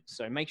Blizzard.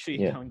 So make sure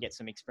you go and get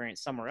some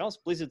experience somewhere else.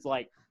 Blizzard's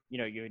like,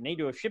 you need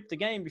to have shipped the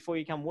game before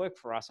you come work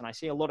for us. And I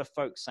see a lot of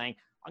folks saying,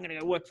 I'm going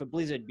to go work for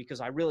Blizzard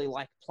because I really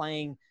like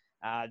playing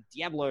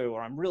Diablo,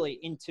 or I'm really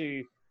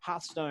into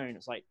Hearthstone.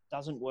 It's like,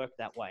 doesn't work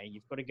that way.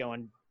 You've got to go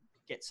and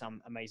get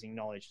some amazing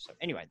knowledge. So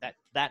anyway,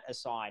 that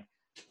aside,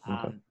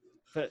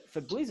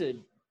 for Blizzard,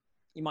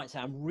 you might say,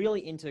 I'm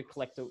really into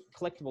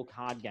collectible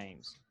card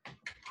games.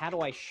 How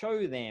do I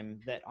show them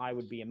that I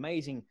would be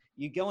amazing?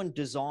 You go and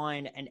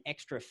design an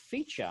extra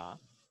feature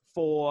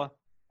for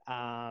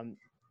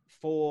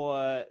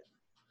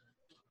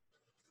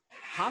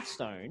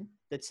Hearthstone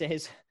that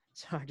says,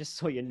 so I just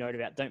saw your note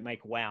about don't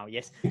make WoW.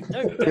 Yes,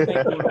 don't make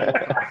World of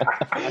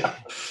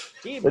Warcraft.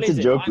 Dear That's Blizzard,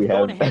 a joke I've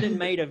gone have. ahead and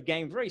made a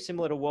game very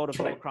similar to World of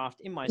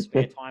Warcraft in my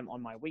spare time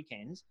on my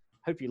weekends.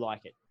 Hope you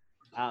like it.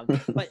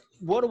 But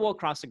World of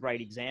Warcraft's a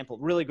great example,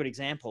 really good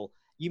example.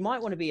 You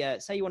might want to be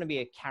say you want to be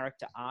a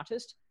character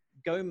artist,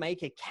 go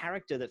make a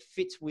character that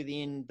fits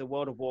within the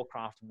World of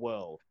Warcraft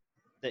world.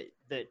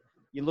 That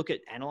you look at,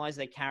 analyze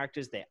their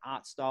characters, their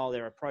art style,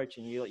 their approach,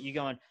 and you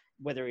go and,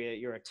 whether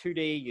you're a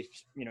 2D,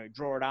 you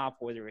draw it up,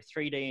 or whether you're a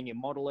 3D and you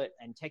model it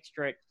and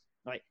texture it,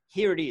 like,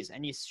 here it is.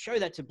 And you show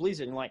that to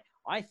Blizzard and like,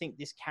 I think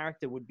this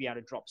character would be able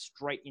to drop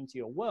straight into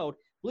your world.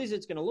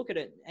 Blizzard's going to look at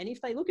it. And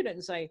if they look at it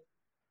and say,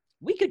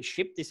 we could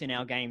ship this in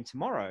our game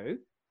tomorrow,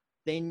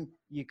 then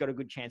you've got a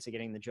good chance of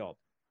getting the job.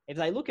 If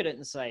they look at it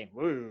and say,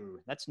 whoa,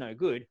 that's no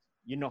good,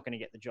 you're not going to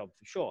get the job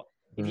for sure.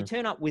 If you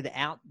turn up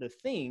without the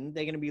thing,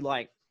 they're going to be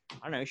like,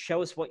 I don't know,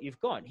 show us what you've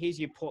got. Here's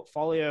your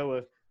portfolio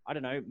of, I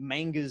don't know,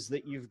 mangas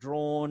that you've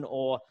drawn,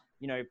 or,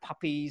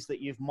 puppies that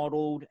you've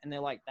modeled. And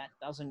they're like, that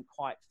doesn't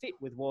quite fit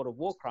with World of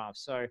Warcraft.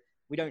 So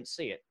we don't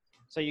see it.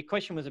 So your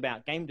question was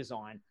about game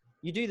design.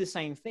 You do the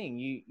same thing.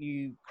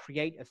 You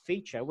create a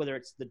feature, whether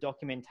it's the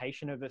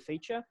documentation of a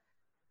feature.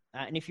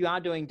 And if you are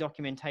doing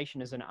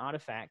documentation as an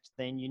artifact,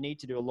 then you need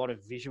to do a lot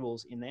of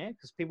visuals in there,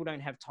 because people don't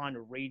have time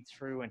to read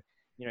through and,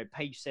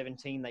 page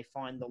 17, they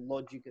find the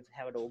logic of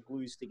how it all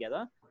glues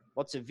together.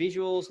 Lots of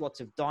visuals, lots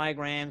of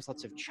diagrams,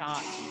 lots of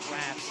charts and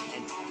graphs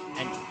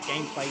and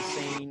gameplay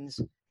scenes,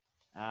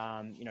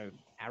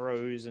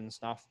 arrows and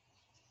stuff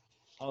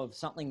of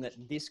something that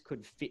this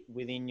could fit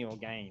within your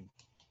game.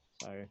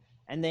 So,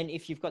 and then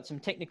if you've got some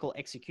technical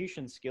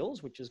execution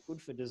skills, which is good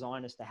for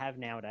designers to have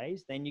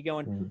nowadays, then you go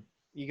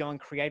and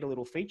create a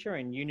little feature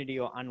in Unity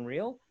or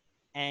Unreal,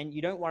 and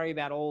you don't worry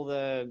about all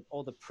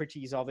the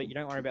pretties of it. You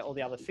don't worry about all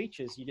the other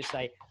features. You just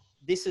say,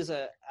 this is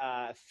a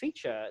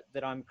feature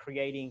that I'm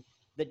creating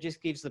that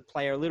just gives the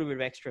player a little bit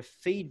of extra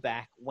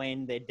feedback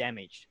when they're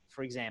damaged,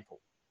 for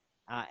example.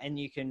 and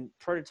you can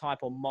prototype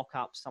or mock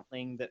up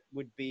something that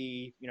would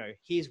be,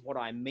 here's what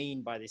I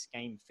mean by this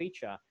game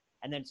feature.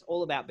 And then it's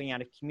all about being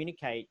able to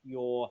communicate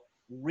your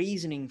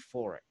reasoning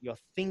for it, your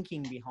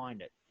thinking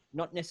behind it.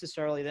 Not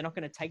necessarily, they're not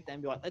going to take that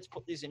and be like, let's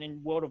put this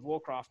in World of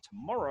Warcraft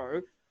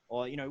tomorrow.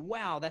 Or,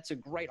 wow, that's a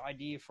great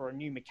idea for a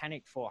new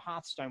mechanic for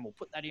Hearthstone. We'll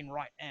put that in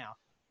right now.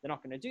 They're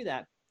not going to do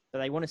that, but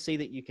they want to see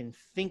that you can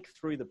think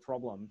through the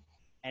problem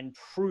and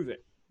prove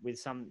it with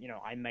some,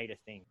 I made a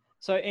thing.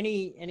 So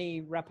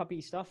any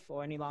wrap-up-y stuff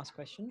or any last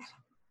questions?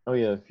 Oh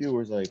yeah, a few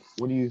words like,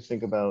 what do you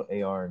think about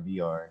AR and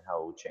VR and how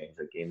it will change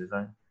like game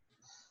design?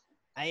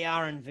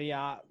 AR and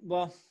VR.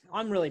 Well,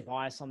 I'm really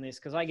biased on this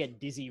because I get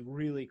dizzy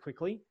really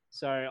quickly.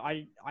 So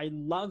I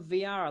love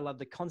VR. I love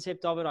the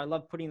concept of it. I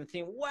love putting the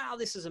thing, wow,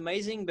 this is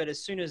amazing. But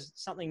as soon as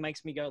something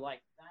makes me go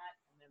like that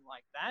and then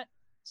like that.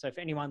 So if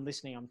anyone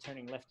listening, I'm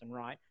turning left and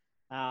right.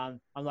 I'm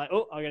like,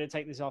 oh, I got to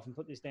take this off and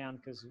put this down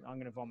because I'm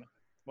going to vomit.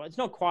 Well, it's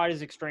not quite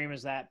as extreme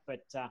as that,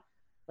 but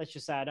let's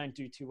just say I don't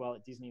do too well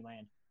at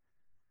Disneyland.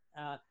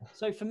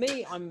 So for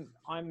me,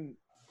 I'm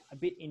a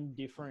bit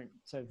indifferent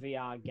to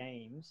VR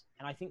games,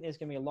 and I think there's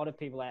going to be a lot of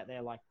people out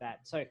there like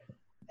that. So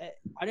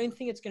I don't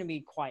think it's going to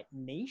be quite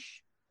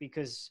niche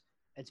because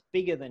it's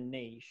bigger than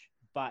niche,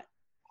 but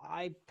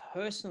I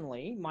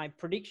personally, my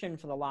prediction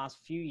for the last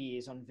few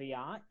years on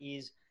VR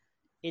is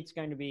it's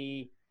going to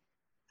be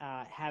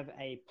have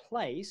a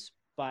place,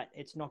 but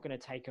it's not going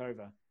to take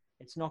over.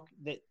 It's not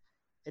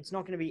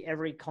going to be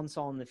every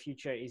console in the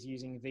future is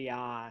using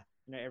VR.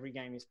 Every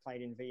game is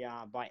played in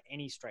VR by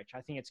any stretch.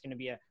 I think it's going to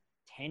be a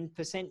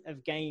 10%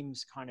 of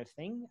games kind of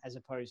thing, as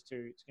opposed to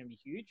it's going to be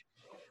huge.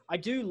 I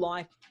do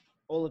like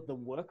all of the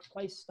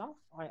workplace stuff.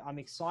 I'm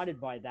excited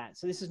by that.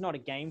 So this is not a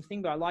game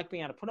thing, but I like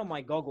being able to put on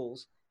my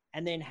goggles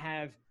and then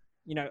have,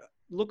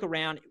 look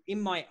around in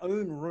my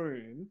own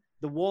room.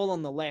 The wall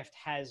on the left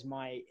has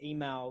my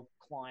email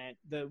client.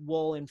 The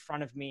wall in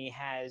front of me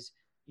has,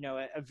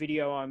 a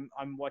video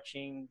I'm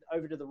watching.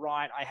 Over to the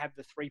right, I have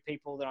the 3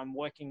 people that I'm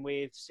working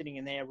with sitting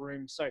in their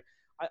room. So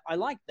I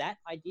like that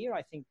idea.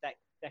 I think that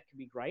could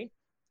be great.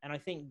 And I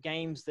think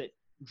games that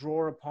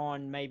draw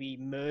upon maybe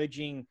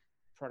merging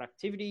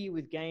productivity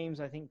with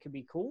games, I think could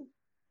be cool.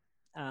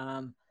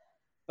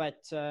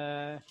 But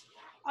I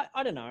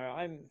don't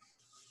know.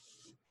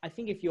 I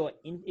think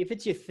if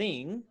it's your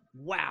thing,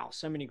 wow,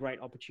 so many great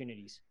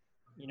opportunities.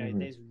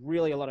 There's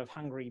really a lot of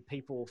hungry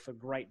people for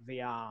great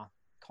VR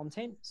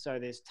content. So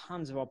there's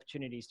tons of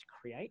opportunities to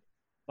create,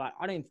 but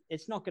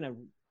it's not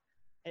going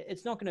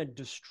to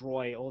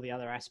destroy all the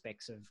other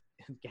aspects of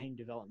game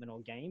development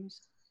or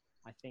games.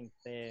 I think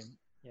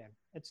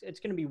it's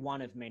going to be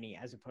one of many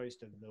as opposed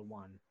to the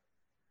one.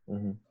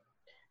 Mm-hmm.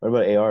 What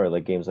about AR,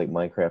 like games like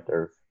Minecraft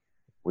Earth,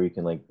 where you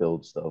can like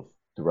build stuff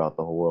throughout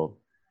the whole world?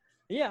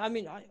 Yeah, I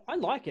mean, I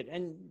like it.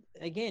 And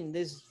again,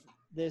 there's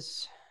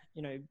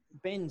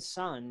Ben's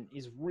son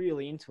is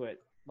really into it.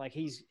 Like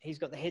he's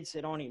got the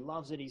headset on. He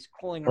loves it. He's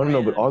crawling around.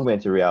 No, but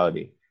augmented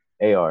reality,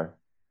 AR.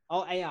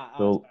 Oh, AR.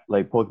 So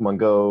like Pokemon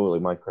Go,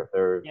 like Minecraft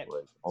Earth, yep.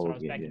 like all so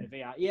those games. Back into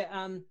VR.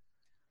 Yeah.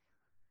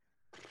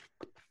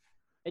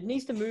 It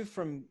needs to move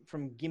from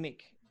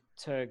gimmick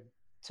to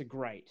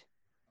great.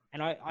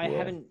 And I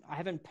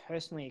haven't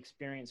personally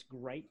experienced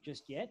great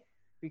just yet,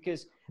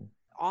 because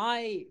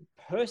I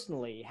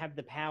personally have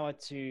the power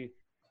to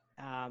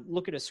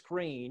look at a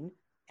screen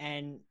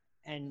and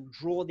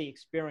draw the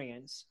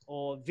experience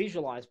or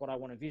visualize what I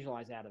want to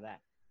visualize out of that.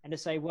 And to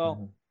say,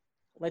 well,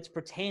 let's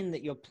pretend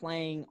that you're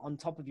playing on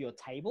top of your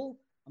table.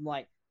 I'm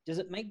like, does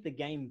it make the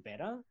game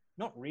better?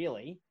 Not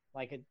really.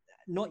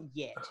 Not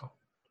yet.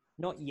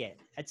 Not yet.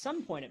 At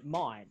some point it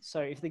might. So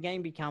if the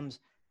game becomes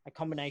a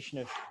combination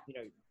of,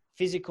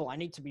 physical, I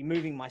need to be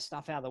moving my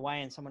stuff out of the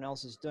way and someone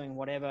else is doing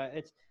whatever.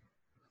 It's,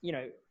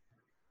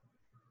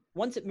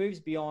 once it moves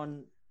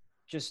beyond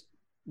just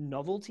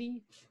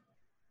novelty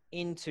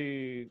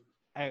into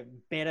a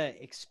better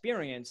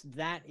experience,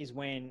 that is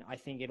when I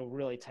think it'll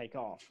really take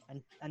off.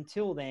 And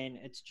until then,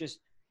 it's just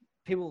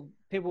people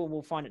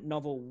will find it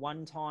novel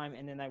one time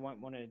and then they won't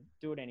want to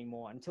do it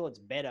anymore until it's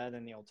better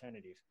than the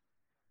alternative.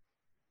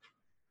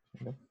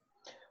 Okay.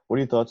 What are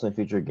your thoughts on the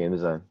future of game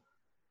design?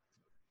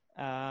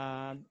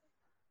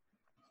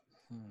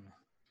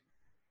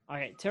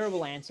 Okay,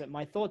 terrible answer.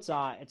 My thoughts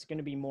are it's going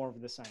to be more of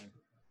the same.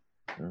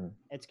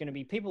 It's going to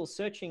be people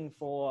searching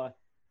for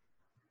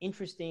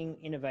interesting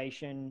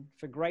innovation,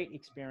 for great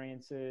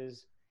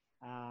experiences,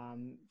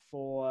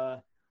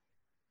 for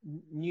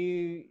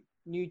new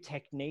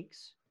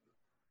techniques,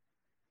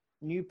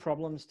 new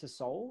problems to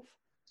solve.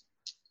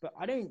 But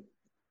I don't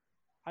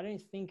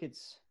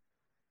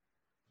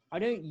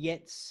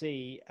yet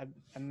see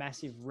a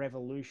massive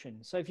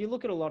revolution. So if you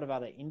look at a lot of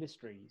other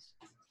industries,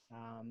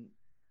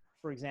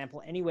 for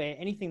example,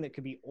 anything that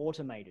could be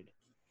automated,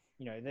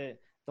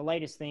 the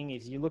latest thing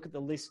is you look at the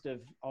list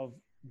of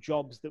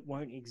jobs that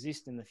won't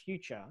exist in the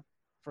future.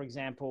 For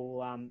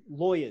example,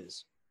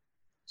 lawyers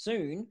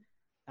soon,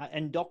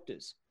 and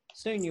doctors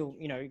soon.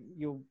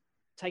 You'll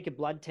take a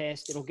blood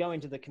test. It'll go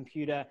into the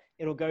computer.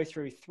 It'll go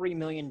through 3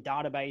 million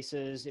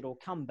databases. It'll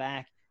come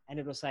back and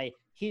it'll say,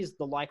 here's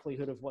the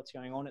likelihood of what's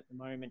going on at the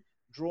moment,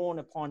 drawn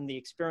upon the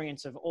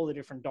experience of all the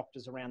different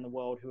doctors around the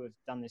world who have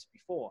done this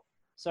before.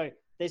 So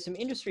there's some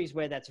industries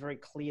where that's very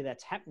clear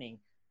that's happening.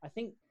 I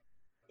think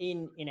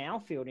in our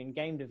field, in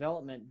game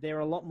development, there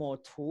are a lot more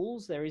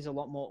tools. There is a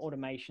lot more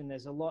automation.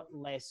 There's a lot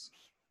less,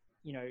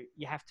 you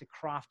have to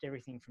craft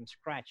everything from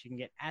scratch. You can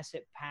get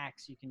asset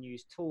packs, you can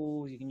use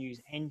tools, you can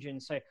use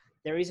engines. So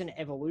there is an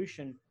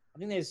evolution. I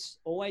think there's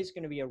always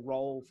going to be a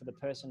role for the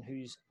person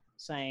who's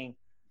saying,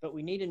 but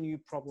we need a new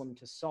problem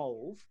to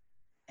solve.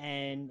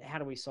 And how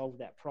do we solve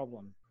that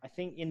problem? I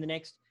think in the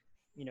next,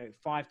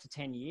 5 to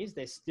 10 years,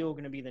 there's still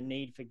going to be the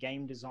need for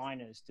game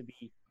designers to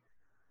be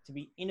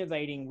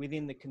innovating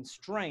within the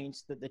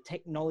constraints that the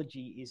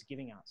technology is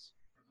giving us.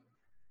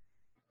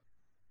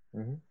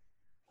 Mm-hmm.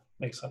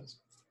 Makes sense.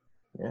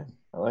 Yeah,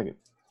 I like it.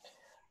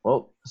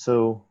 Well,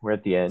 so we're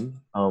at the end.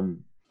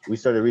 We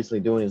started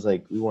recently doing is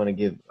we want to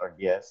give our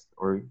guest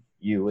or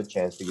you a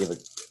chance to give a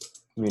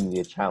community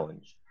a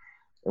challenge.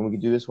 And we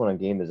could do this one on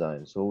game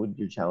design. So what would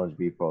your challenge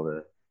be for all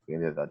the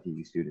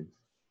GameDev.tv students?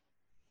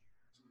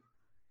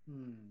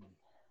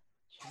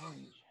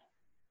 Challenge.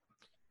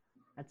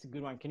 That's a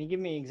good one. Can you give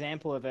me an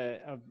example of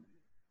a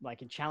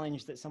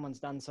challenge that someone's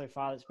done so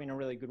far that's been a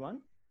really good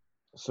one?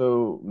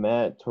 So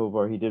Matt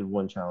Tovar, he did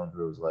one challenge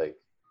where it was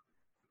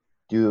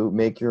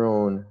make your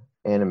own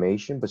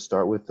animation, but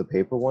start with the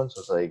paper one.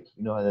 So it's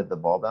how that the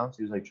ball bounce?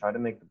 He was try to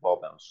make the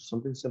ball bounce. So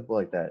something simple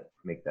like that,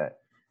 make that.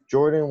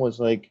 Jordan was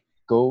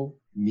go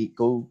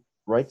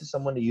write to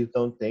someone that you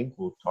don't think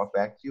will talk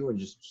back to you and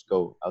just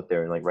go out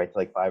there and write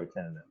to 5 or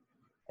 10 of them.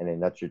 And then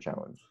that's your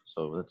challenge.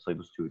 So that's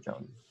those two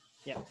challenges.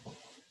 Yeah.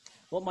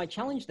 Well, my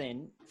challenge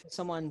then for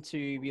someone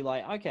to be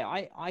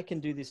okay, I can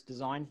do this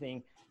design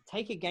thing.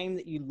 Take a game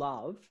that you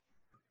love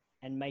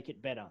and make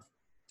it better.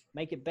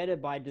 Make it better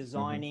by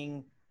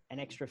designing an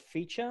extra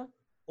feature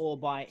or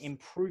by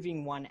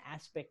improving one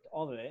aspect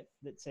of it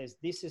that says,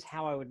 this is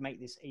how I would make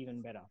this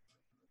even better.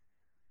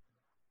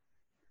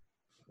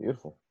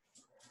 Beautiful.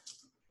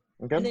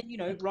 Okay. And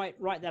then,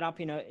 write that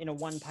up in a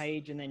one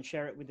page and then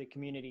share it with the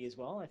community as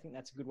well. I think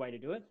that's a good way to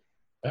do it.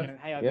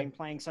 Hey, I've been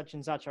playing such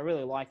and such. I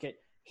really like it.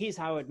 Here's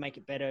how I would make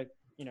it better.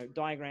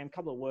 Diagram,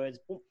 couple of words.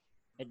 Boom.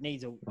 It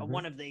needs a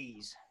one of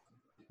these.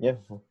 Yeah.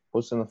 We'll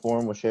post it in the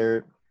forum. We'll share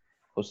it.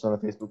 Post it on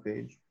the Facebook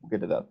page. We'll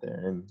get it out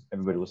there and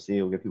everybody will see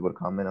it. We'll get people to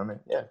comment on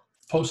it. Yeah.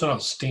 Post it on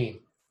Steam.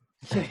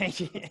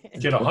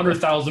 Get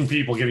 100,000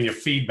 people giving you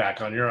feedback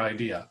on your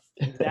idea.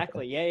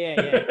 Exactly.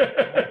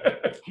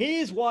 Yeah.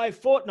 Here's why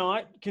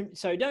Fortnite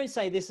so don't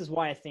say this is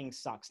why a thing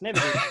sucks. Never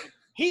do that.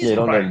 Here's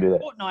why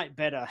Fortnite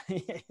better.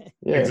 Yeah.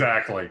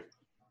 Exactly.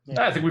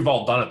 Yeah. I think we've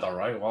all done it though,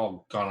 right? We've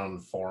all gone on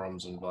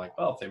forums and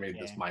if they made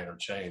this minor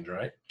change,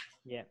 right?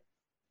 Yeah.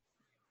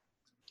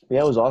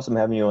 Yeah, it was awesome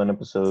having you on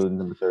episode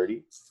number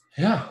 30.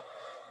 Yeah.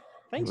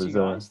 Thanks, you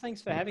guys.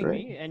 Thanks for having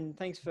me, and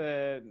thanks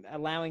for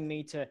allowing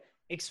me to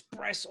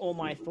express all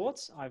my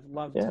thoughts. I've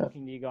loved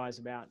talking to you guys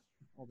about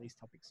all these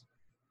topics.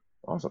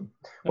 Awesome.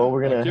 Well,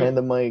 we're going to hand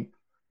the mic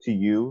to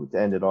you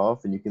to end it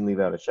off, and you can leave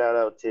out a shout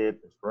out,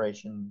 tip,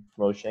 inspiration,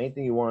 promotion,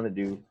 anything you want to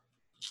do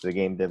to the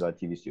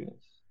GameDev.tv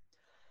students.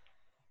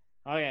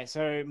 Okay,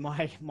 so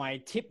my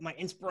tip, my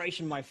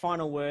inspiration, my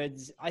final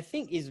words, I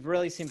think is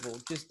really simple.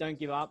 Just don't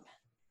give up.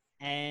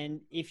 And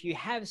if you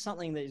have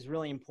something that is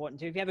really important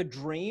to you, if you have a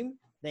dream,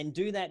 then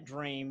do that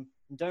dream.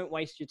 Don't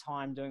waste your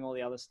time doing all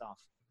the other stuff.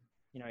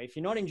 If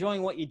you're not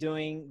enjoying what you're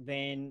doing,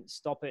 then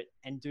stop it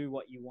and do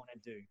what you want to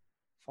do.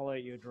 Follow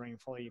your dream,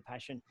 follow your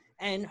passion.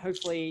 And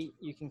hopefully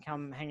you can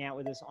come hang out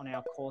with us on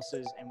our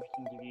courses and we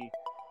can give you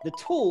the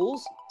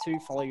tools to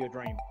follow your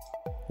dream.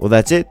 Well,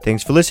 that's it.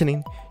 Thanks for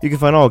listening. You can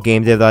find all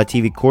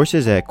GameDev.tv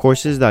courses at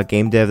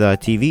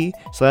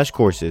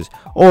courses.gamedev.tv/courses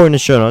or in the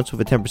show notes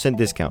with a 10%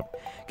 discount.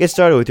 Get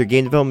started with your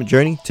game development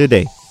journey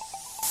today.